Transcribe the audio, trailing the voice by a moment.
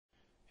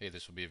Hey,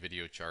 this will be a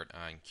video chart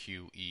on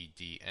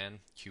QEDN,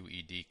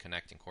 QED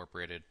Connect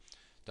Incorporated.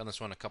 Done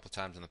this one a couple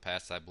times in the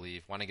past, I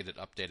believe. Want to get it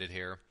updated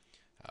here.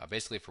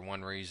 Basically for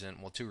one reason,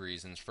 well, two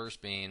reasons.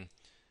 First being,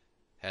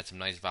 had some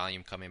nice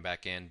volume coming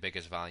back in,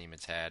 biggest volume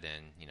it's had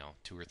in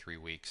 2 or 3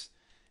 weeks.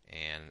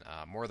 And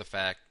more of the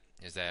fact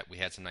is that we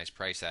had some nice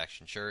price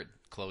action. Sure, it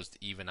closed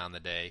even on the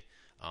day,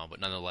 but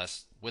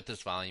nonetheless, with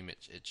this volume,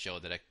 it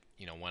showed that it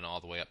went all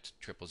the way up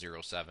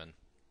to 0007.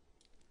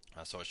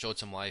 So it showed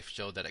some life,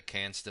 showed that it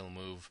can still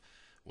move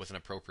with an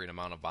appropriate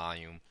amount of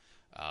volume.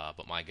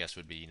 But my guess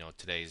would be,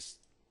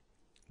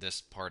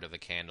 this part of the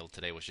candle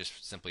today was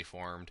just simply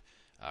formed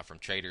from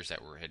traders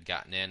that had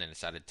gotten in and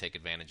decided to take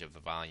advantage of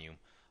the volume.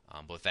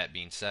 But with that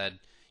being said,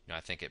 I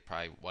think it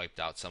probably wiped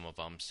out some of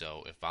them.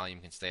 So if volume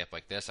can stay up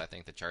like this, I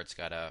think the chart's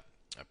got a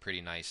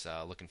pretty nice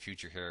looking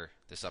future here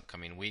this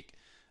upcoming week.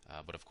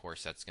 But of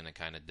course, that's going to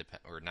kind of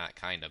depend, or not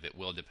kind of, it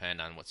will depend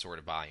on what sort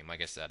of volume.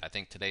 Like I said, I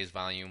think today's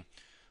volume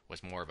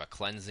was more of a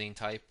cleansing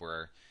type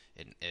where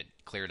it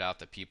cleared out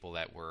the people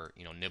that were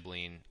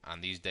nibbling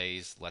on these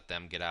days, let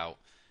them get out,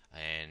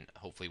 and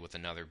hopefully with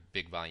another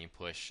big volume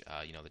push,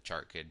 the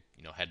chart could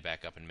head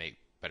back up and make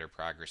better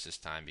progress this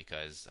time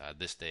because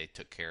this day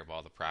took care of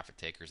all the profit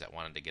takers that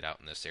wanted to get out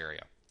in this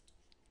area.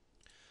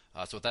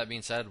 So with that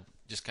being said,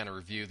 just kind of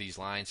review these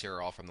lines here,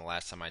 all from the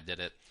last time I did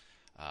it.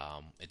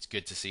 It's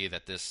good to see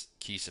that this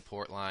key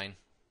support line,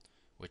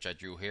 which I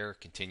drew here,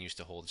 continues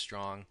to hold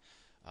strong.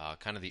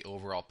 Kind of the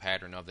overall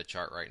pattern of the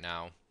chart right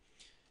now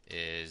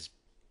is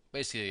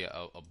basically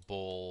a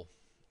bull,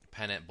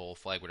 pennant, bull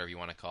flag, whatever you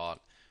want to call it.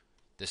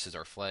 This is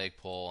our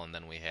flagpole, and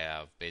then we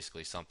have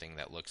basically something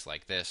that looks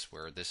like this,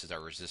 where this is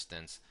our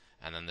resistance,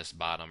 and then this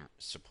bottom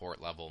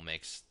support level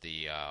makes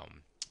the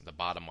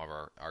bottom of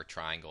our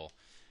triangle.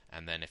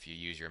 And then if you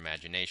use your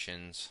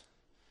imaginations,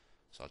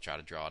 so I'll try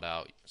to draw it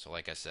out. So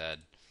like I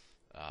said,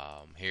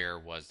 here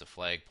was the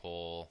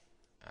flagpole,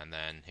 and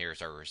then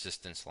here's our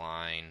resistance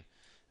line,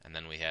 and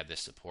then we have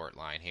this support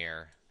line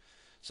here.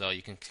 So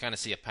you can kind of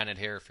see a pennant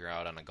here if you're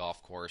out on a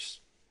golf course.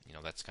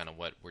 That's kind of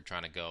what we're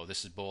trying to go.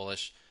 This is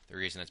bullish. The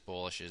reason it's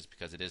bullish is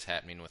because it is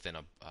happening within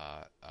a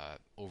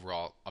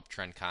overall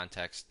uptrend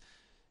context.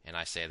 And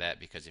I say that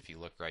because if you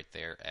look right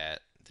there at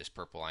this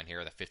purple line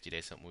here, the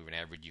 50-day simple moving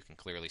average, you can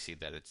clearly see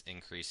that it's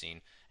increasing.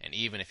 And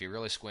even if you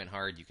really squint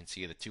hard, you can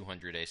see the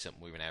 200-day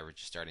simple moving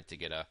average is starting to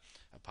get a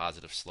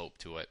positive slope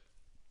to it.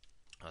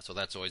 So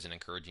that's always an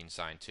encouraging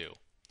sign too.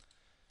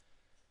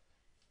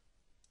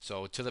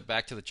 So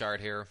back to the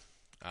chart here.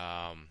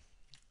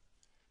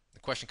 The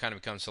question kind of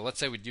becomes, so let's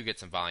say we do get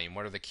some volume.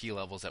 What are the key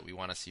levels that we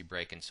want to see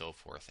break and so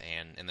forth?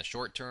 And in the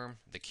short term,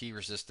 the key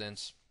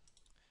resistance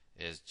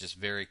is just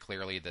very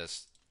clearly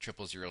this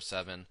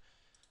 0007.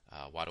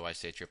 Why do I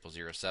say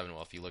 0007?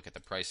 Well, if you look at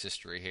the price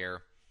history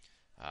here,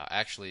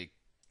 actually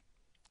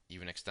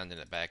even extending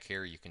it back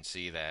here, you can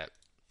see that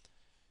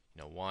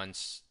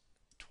once,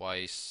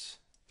 twice,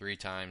 3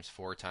 times,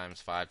 4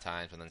 times, 5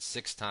 times, and then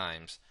 6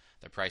 times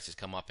the price has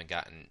come up and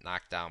gotten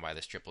knocked down by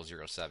this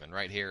 0007.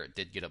 Right here, it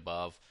did get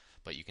above,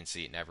 but you can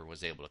see it never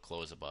was able to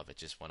close above. It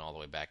just went all the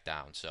way back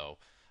down. So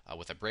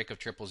with a break of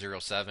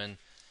 0007,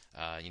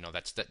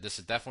 this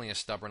is definitely a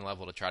stubborn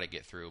level to try to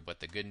get through.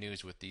 But the good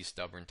news with these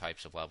stubborn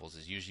types of levels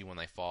is usually when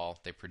they fall,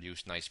 they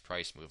produce nice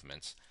price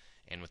movements.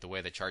 And with the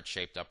way the chart's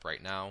shaped up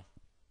right now,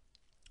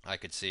 I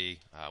could see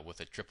with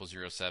a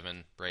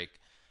 0007 break,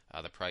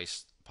 the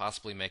price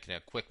possibly making a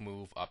quick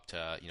move up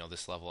to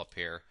this level up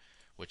here,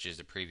 which is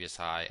the previous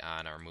high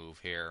on our move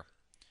here.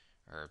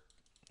 Or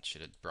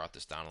should have brought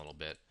this down a little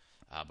bit.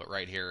 But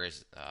right here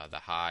is the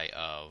high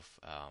of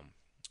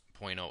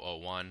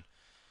 0.001.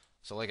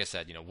 So like I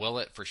said, will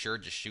it for sure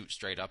just shoot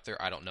straight up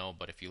there? I don't know,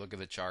 but if you look at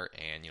the chart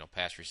and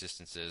past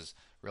resistances,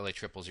 really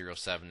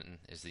 0007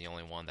 is the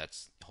only one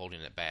that's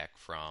holding it back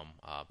from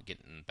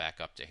getting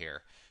back up to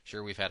here.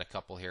 Sure, we've had a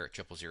couple here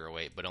at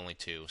 0008, but only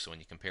 2. So when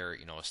you compare,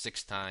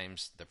 6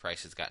 times the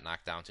prices got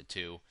knocked down to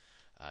 2,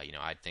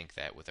 I think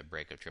that with a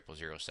break of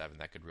 0007,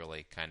 that could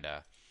really kind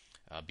of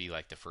be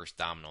like the first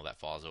domino that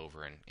falls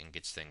over and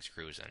gets things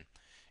cruising.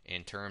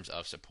 In terms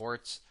of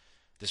supports,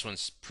 this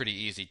one's pretty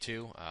easy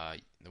too.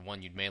 The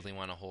one you'd mainly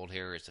want to hold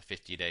here is the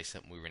 50-day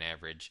simple moving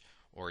average,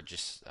 or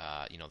just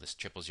this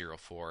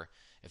 0004.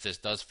 If this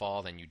does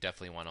fall, then you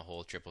definitely want to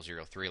hold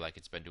 0003, like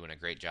it's been doing a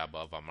great job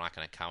of. I'm not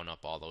going to count up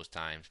all those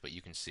times, but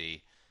you can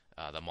see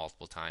the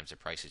multiple times the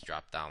prices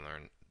dropped down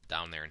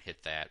there and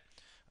hit that.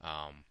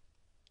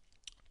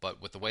 But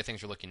with the way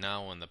things are looking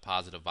now and the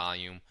positive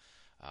volume,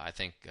 I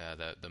think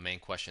the main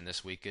question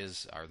this week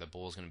is, are the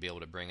bulls going to be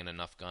able to bring in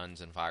enough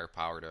guns and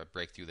firepower to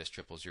break through this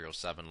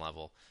 0007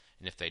 level?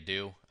 And if they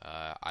do,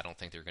 I don't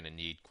think they're going to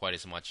need quite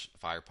as much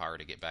firepower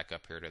to get back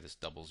up here to this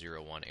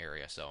 001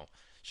 area. So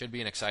should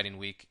be an exciting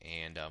week,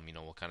 and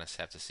we'll kind of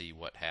have to see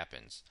what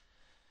happens.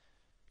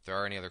 If there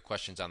are any other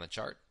questions on the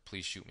chart,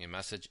 please shoot me a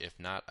message. If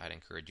not, I'd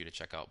encourage you to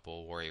check out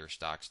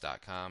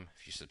bullwarriorstocks.com.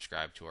 If you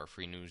subscribe to our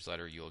free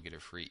newsletter, you'll get a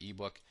free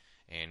ebook.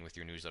 And with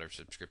your newsletter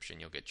subscription,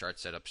 you'll get chart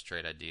setups,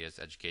 trade ideas,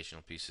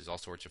 educational pieces, all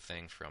sorts of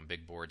things from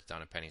big boards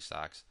down to penny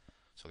stocks,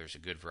 So there's a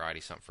good variety,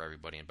 something for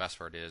everybody. And best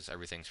part is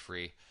everything's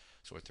free,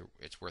 so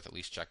it's worth at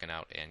least checking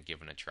out and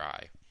giving it a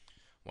try.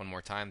 One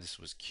more time, this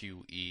was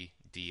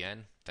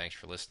QEDN. Thanks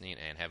for listening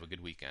and have a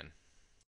good weekend.